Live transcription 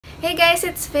Hey guys,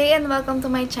 it's Faye and welcome to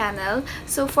my channel.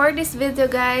 So for this video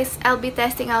guys, I'll be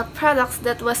testing out products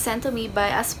that was sent to me by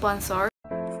a sponsor.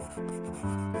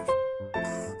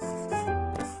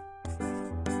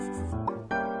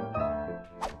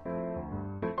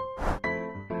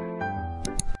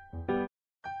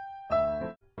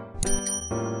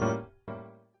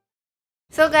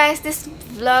 So guys, this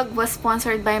vlog was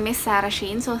sponsored by Miss Sarah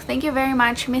Sheen. So thank you very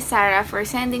much Miss Sarah for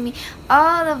sending me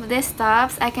all of these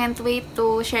stuffs. I can't wait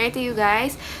to share it to you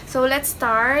guys. So let's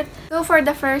start. So for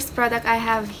the first product I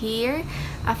have here,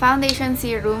 a foundation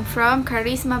serum from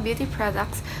Carizma Beauty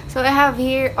Products. So I have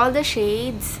here all the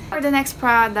shades. For the next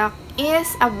product is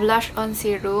a blush on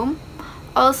serum.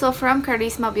 Also from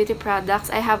Carizma Beauty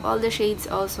Products, I have all the shades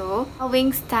also. A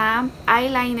wing stamp,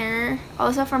 eyeliner,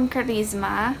 also from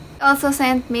Carizma. Also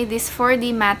sent me this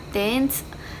 4D matte tints.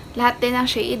 Lahat din ng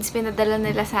shades pinadala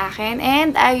nila sa akin.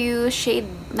 And I use shade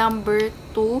number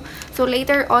 2. So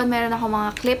later on, meron ako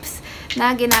mga clips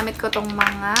na ginamit ko tong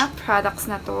mga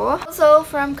products na to. Also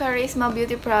from Carizma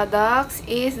Beauty Products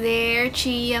is their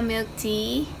Chia Milk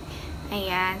Tea.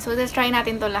 Ayan. So let's try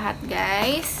natin to lahat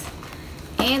guys.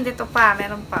 And ito pa,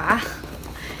 meron pa.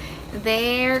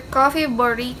 Their coffee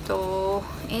burrito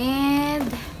and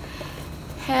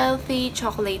healthy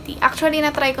chocolatey. Actually,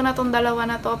 na-try ko na tong dalawa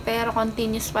na to, pero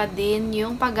continuous pa din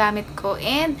yung paggamit ko.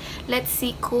 And let's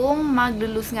see kung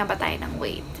maglulose nga ba tayo ng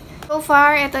weight. So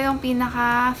far, ito yung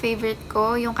pinaka-favorite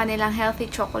ko, yung kanilang healthy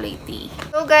chocolatey.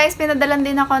 So guys, pinadalan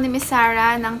din ako ni Miss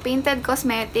Sarah ng Painted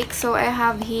Cosmetics. So I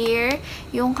have here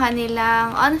yung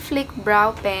kanilang On Fleek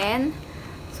Brow Pen.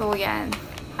 So yan.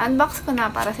 Unbox ko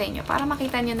na para sa inyo, para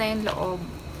makita nyo na yung loob.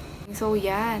 So,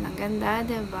 yan. Ang ganda,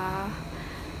 diba?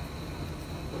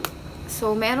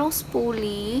 So, merong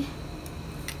spoolie.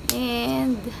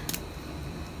 And,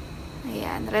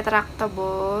 ayan,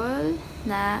 retractable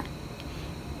na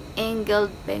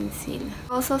angled pencil.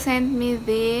 Also sent me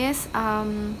this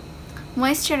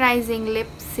moisturizing lip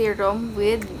serum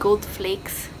with gold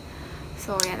flakes.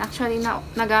 So, yan. Actually,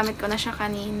 nagamit ko na siya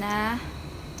kanina.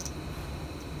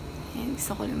 Ayan,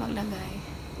 gusto ko lang maglagay.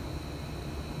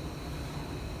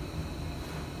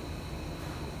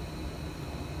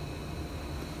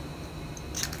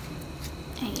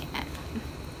 Ayan.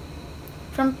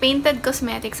 From Painted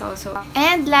Cosmetics also.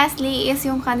 And lastly is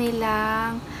yung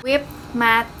kanilang Whip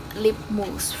Matte Lip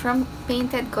Mousse from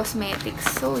Painted Cosmetics.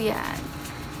 So, yan.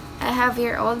 I have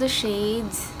here all the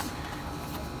shades.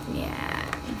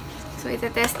 Yan. So,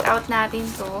 ita-test out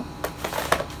natin to.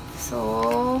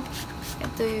 So,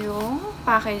 ito yung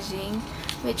packaging,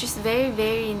 which is very,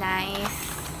 very nice.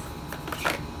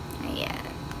 Ayan.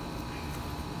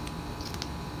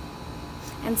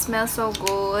 And smells so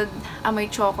good. Amoy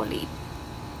chocolate.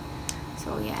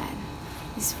 So, yan.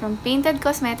 This is from Painted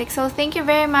Cosmetics. So, thank you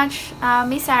very much,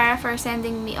 Miss Sarah, for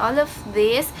sending me all of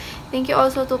this. Thank you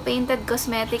also to Painted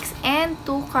Cosmetics and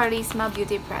to Carizma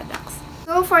Beauty Products.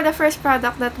 So, for the first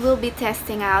product that we'll be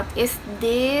testing out is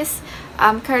this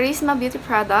Carizma Beauty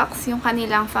Products, yung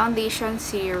kanilang foundation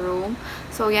serum.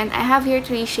 So, yan. I have here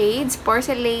 3 shades,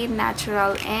 Porcelain,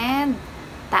 Natural, and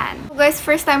Tan. So, guys,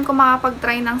 first time ko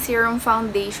makapag-try ng serum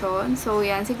foundation. So,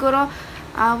 yan. Siguro,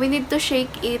 we need to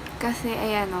shake it kasi,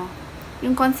 ayan o,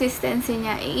 yung consistency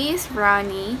niya is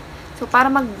runny. So, para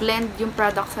mag-blend yung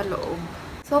product sa loob.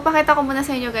 So, pakita ko muna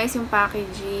sa inyo, guys, yung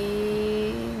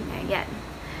packaging. Ayan.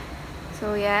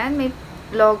 So, yan. May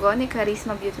logo ni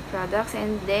Carizma Beauty Products.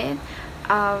 And then,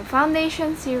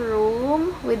 foundation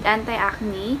serum with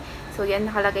anti-acne. So, yan.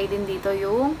 Nakalagay din dito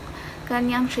yung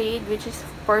kanyang shade, which is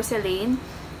Porcelain.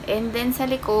 And then, sa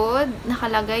likod,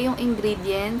 nakalagay yung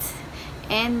ingredients.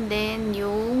 And then,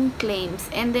 yung claims.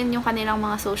 And then, yung kanilang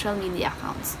mga social media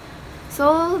accounts.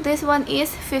 So, this one is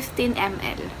 15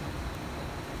 ml.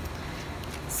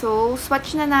 So,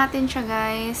 swatch na natin siya,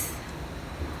 guys.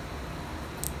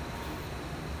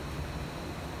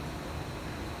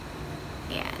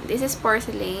 This is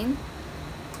Porcelain.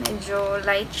 Medyo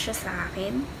light siya sa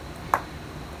akin.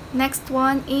 Next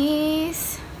one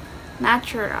is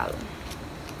Natural.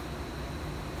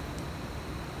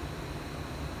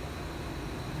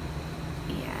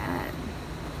 Ayan.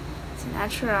 It's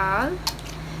Natural.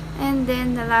 And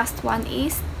then the last one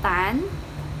is Tan.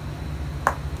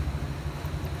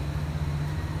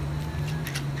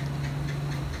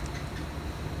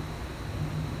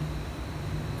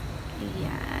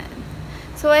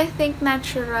 So, I think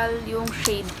natural yung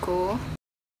shade ko.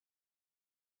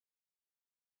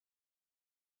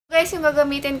 Guys, yung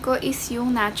gagamitin ko is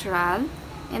yung natural.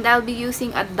 And I'll be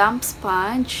using a damp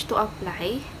sponge to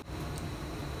apply.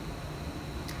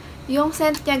 Yung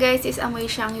scent niya guys is amoy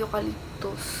siyang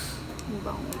eucalyptus. Ang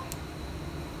bango.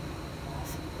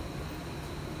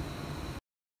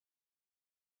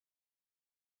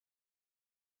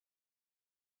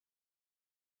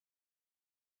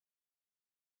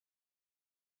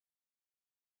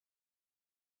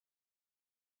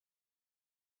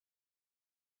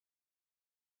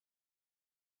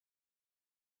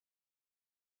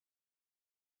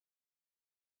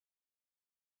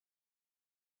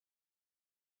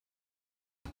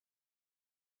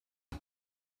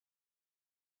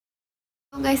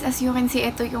 So guys, as you can see,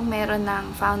 ito yung meron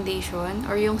ng foundation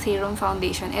or yung serum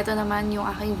foundation. Ito naman yung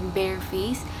aking bare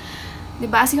face.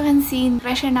 Diba? As you can see,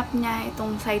 freshen up niya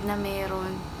itong side na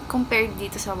meron compared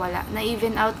dito sa wala.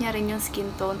 Na-even out niya rin yung skin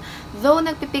tone. Though,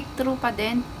 nagpipick through pa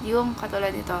din yung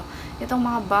katulad nito. Itong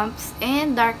mga bumps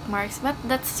and dark marks. But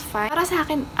that's fine. Para sa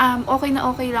akin, okay na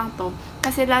okay lang to.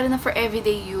 Kasi lalo na for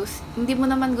everyday use, hindi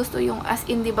mo naman gusto yung as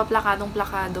in, diba,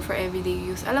 plakadong-plakado for everyday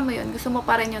use. Alam mo yun, gusto mo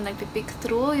pa rin yung nagpipick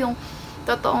through, yung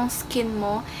totoong skin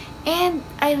mo. And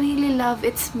I really love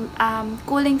its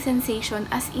cooling sensation.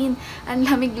 As in, ang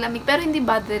lamig-lamig. Pero hindi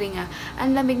bothering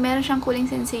Ang lamig. Meron siyang cooling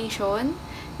sensation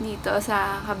dito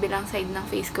sa kabilang side ng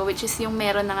face ko, which is yung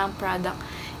meron na ng product.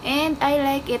 And I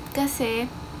like it kasi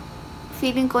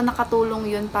feeling ko nakatulong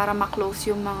yun para ma-close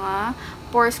yung mga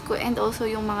pores ko and also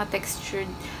yung mga textured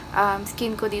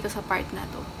skin ko dito sa part na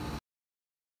to.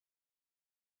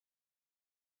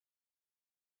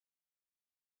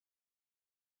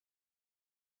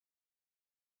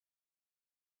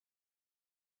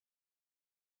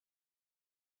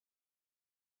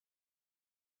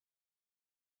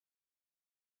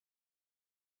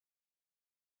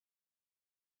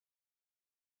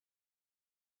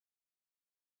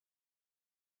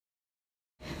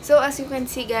 So, as you can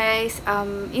see guys,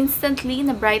 instantly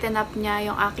na-brighten up niya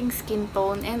yung aking skin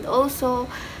tone. And also,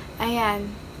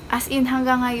 ayan, as in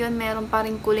hanggang ngayon, meron pa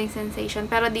rin cooling sensation.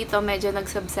 Pero dito, medyo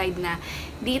nag-subside na.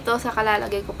 Dito, sa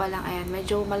kalalagay ko pa lang, ayan,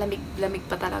 medyo malamig-lamig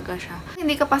pa talaga siya.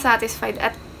 Hindi ka pa satisfied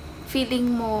at feeling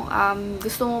mo,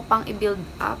 gusto mo pang i-build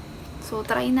up. So,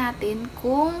 try natin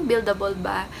kung buildable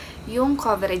ba yung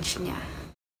coverage niya.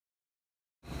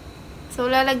 So,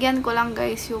 lalagyan ko lang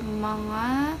guys yung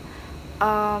mga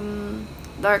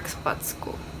dark spots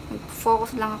ko.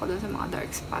 Focus lang ako dun sa mga dark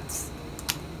spots.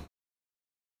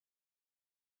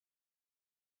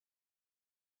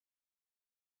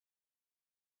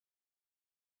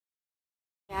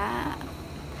 Yeah.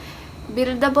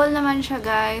 Buildable naman siya,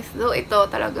 guys. Though ito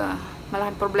talaga,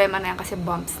 malaking problema na yan kasi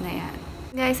bumps na yan.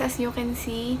 Guys, as you can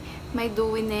see, may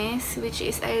dewiness, which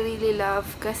is I really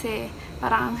love kasi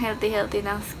parang ang healthy-healthy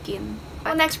ng skin.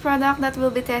 The next product that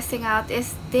we'll be testing out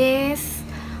is this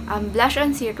blush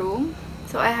on serum.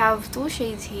 So I have two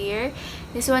shades here.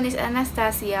 This one is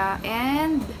Anastasia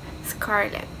and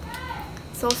Scarlet.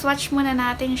 So swatch muna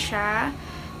natin siya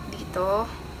dito.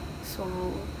 So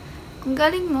kung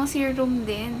galing no, serum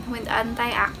din with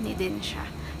anti-acne din siya.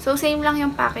 So same lang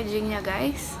yung packaging niya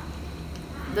guys.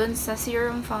 Doon sa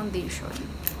serum foundation.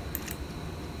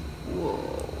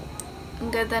 Wow.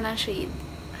 Ang ganda ng shade.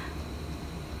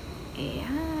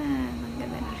 Ayan. Ang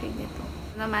ganda ng shade nito.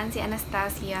 Naman si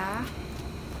Anastasia.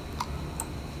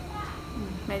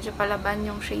 Medyo palaban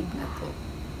yung shade na to.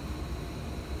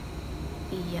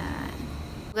 Ayan.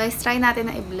 Guys, try natin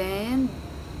na i-blend.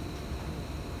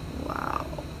 Wow.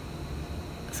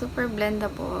 Super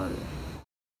blendable.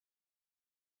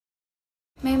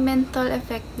 May menthol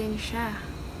effect din siya.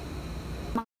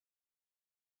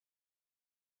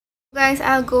 Guys,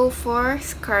 I'll go for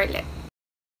Scarlet.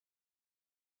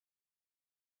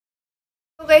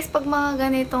 So guys, pag mga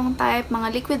ganitong type, mga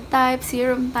liquid type,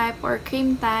 serum type, or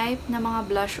cream type na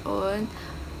mga blush on,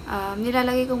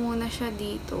 nilalagay ko muna siya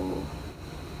dito.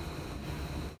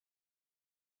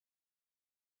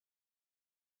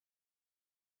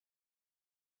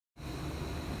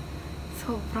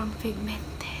 Sobrang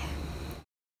pigmented.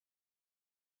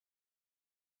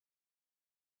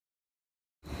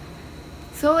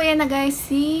 So, ayan na guys,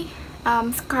 si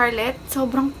Scarlet,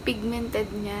 sobrang pigmented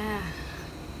niya.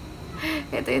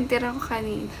 Ito yung tira ko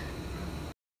kanina.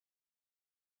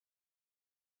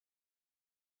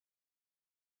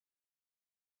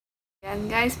 Ayan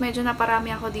guys, medyo naparami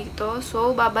ako dito.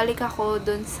 So, babalik ako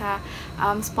dun sa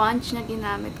sponge na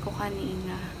ginamit ko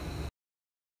kanina.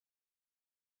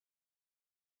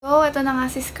 So, ito na nga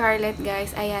si Scarlet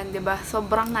guys. Ayan, 'di ba?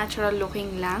 Sobrang natural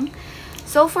looking lang.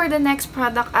 So, for the next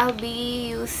product, I'll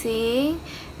be using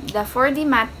the 4D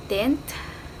Matte Tint.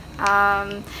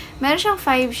 Meron siyang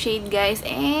 5 shade guys,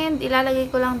 and ilalagay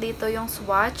ko lang dito yung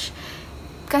swatch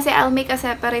kasi I'll make a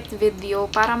separate video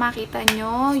para makita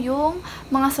nyo yung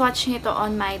mga swatch nito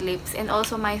on my lips and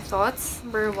also my thoughts.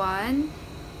 Number 1,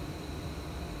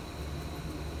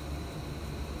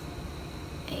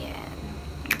 ayan,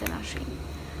 ito na shade.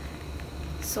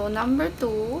 So number 2,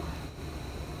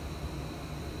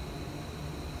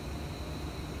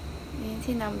 ayan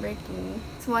si number 2.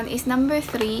 This one is number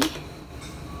 3.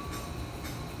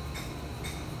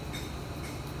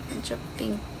 Medyo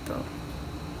pink to.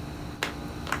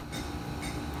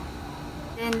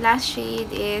 Then last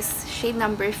shade is shade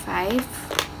number 5.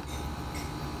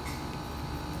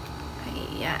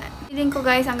 Ayan. Feeling ko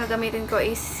guys, ang gagamitin ko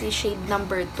is si shade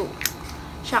number 2.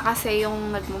 Siya kasi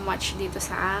yung nagmamatch dito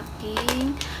sa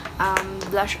aking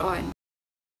blush on.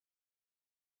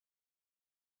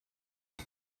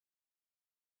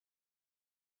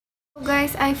 So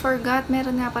guys, I forgot.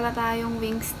 Meron nga pala tayong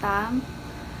wing stamp.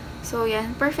 So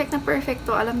yan, perfect na perfect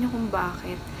to. Alam niyo kung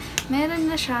bakit. Meron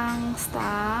na siyang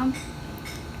stamp.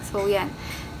 So yan.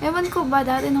 Ewan ko ba,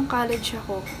 dati nung college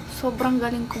ako, sobrang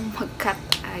galing kong mag-cut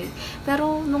eye.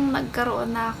 Pero nung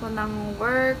nagkaroon na ako ng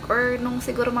work, or nung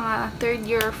siguro mga 3rd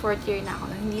year or 4th year na ako,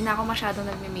 hindi na ako masyadong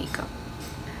nagme-makeup.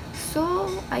 So,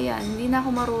 ayan, hindi na ako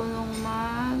marunong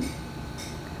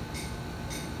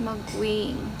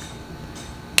mag-wing.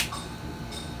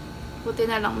 Buti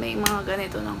na lang may mga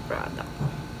ganito ng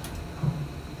product.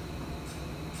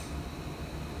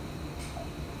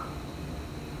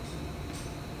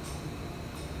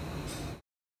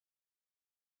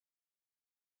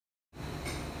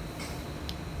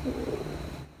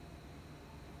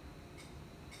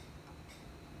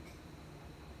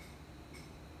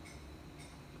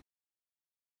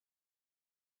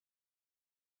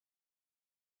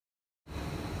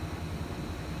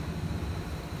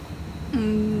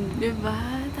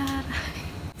 Diba? Taray.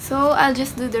 So, I'll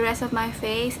just do the rest of my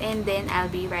face and then I'll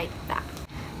be right back.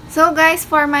 So, guys,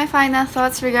 for my final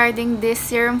thoughts regarding this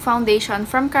serum foundation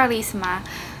from Carizma.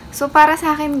 So, para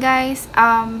sa akin, guys,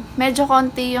 medyo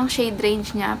konti yung shade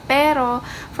range niya. Pero,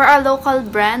 for a local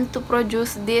brand to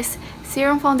produce this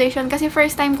serum foundation, kasi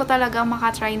first time ko talaga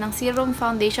makatry ng serum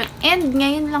foundation. And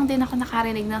ngayon lang din ako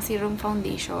nakarinig ng serum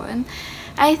foundation.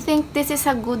 I think this is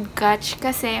a good catch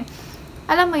kasi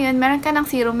alam mo yun, meron ka ng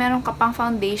serum, meron ka pang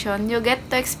foundation. You get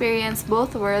to experience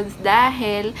both worlds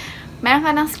dahil meron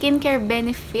ka ng skincare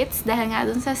benefits dahil nga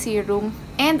dun sa serum.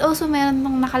 And also, meron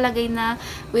nung nakalagay na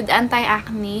with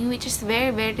anti-acne, which is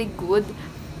very, very good.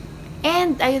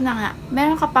 And, ayun na nga,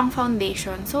 meron ka pang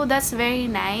foundation. So, that's very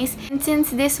nice. And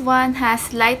since this one has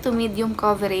light to medium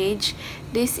coverage,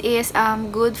 this is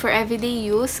good for everyday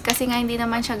use. Kasi nga, hindi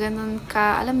naman siya ganun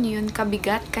alam niyo yun,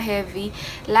 kabigat, ka-heavy.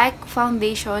 Like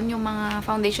foundation, yung mga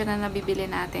foundation na nabibili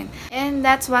natin. And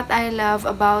that's what I love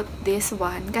about this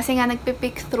one. Kasi nga,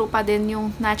 nagpipick through pa din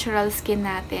yung natural skin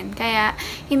natin. Kaya,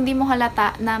 hindi mo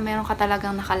halata na meron ka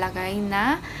talagang nakalagay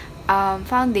na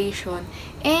foundation.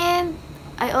 And,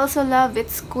 I also love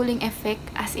its cooling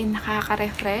effect, as in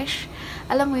nakaka-refresh.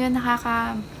 Alam mo yun,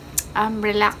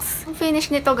 relax. Ang finish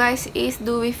nito guys is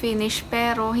dewy finish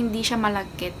pero hindi siya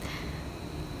malagkit.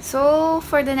 So,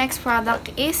 for the next product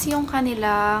is yung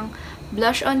kanilang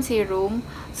blush on serum.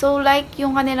 So, like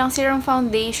yung kanilang serum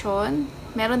foundation,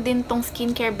 meron din tong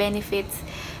skincare benefits.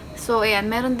 So,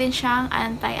 ayan, meron din siyang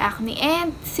anti-acne.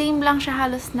 And, same lang siya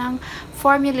halos ng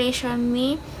formulation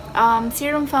ni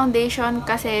serum foundation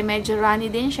kasi medyo runny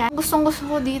din siya. Gustong-gusto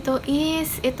ko dito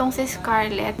is itong si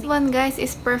Scarlett. This one guys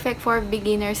is perfect for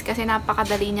beginners kasi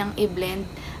napakadali niyang i-blend.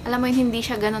 Alam mo yun, hindi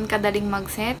siya ganun kadaling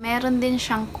mag-set. Meron din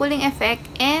siyang cooling effect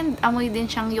and amoy din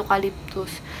siyang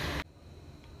eucalyptus.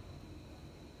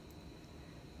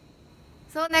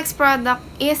 So, next product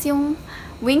is yung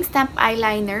Wing Stamp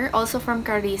Eyeliner, also from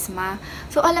Carizma.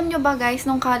 So, alam nyo ba guys,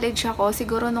 nung college ako,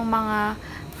 siguro nung mga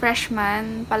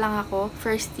freshman pa lang ako,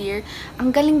 first year,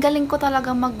 ang galing-galing ko talaga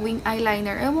mag-wing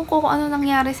eyeliner. Ewan ko kung ano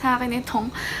nangyari sa akin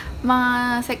itong mga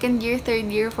second year, third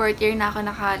year, fourth year na ako na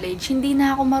college. Hindi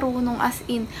na ako marunong as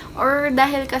in. Or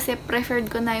dahil kasi preferred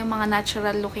ko na yung mga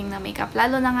natural looking na makeup.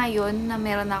 Lalo na ngayon na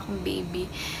meron na akong baby.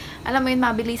 Alam mo yun,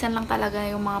 mabilisan lang talaga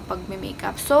yung mga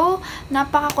pag-makeup. So,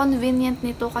 napaka-convenient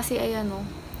nito kasi ayan o,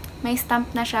 may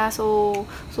stamp na siya. So,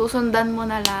 susundan mo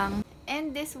na lang.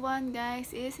 And this one,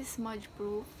 guys, is smudge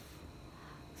proof.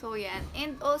 So, yan.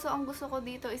 And also, ang gusto ko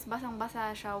dito is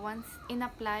basang-basa siya once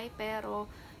in-apply, pero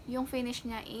yung finish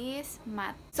niya is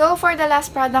matte. So, for the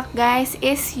last product, guys,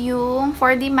 is yung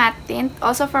 4D matte tint,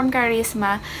 also from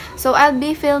Carizma. So, I'll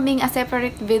be filming a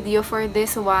separate video for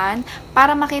this one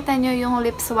para makita nyo yung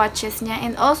lip swatches niya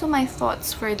and also my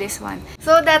thoughts for this one.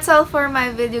 So, that's all for my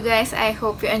video, guys. I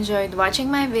hope you enjoyed watching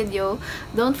my video.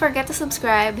 Don't forget to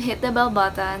subscribe, hit the bell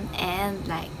button, and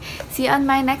like. See you on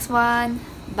my next one.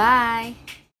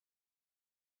 Bye!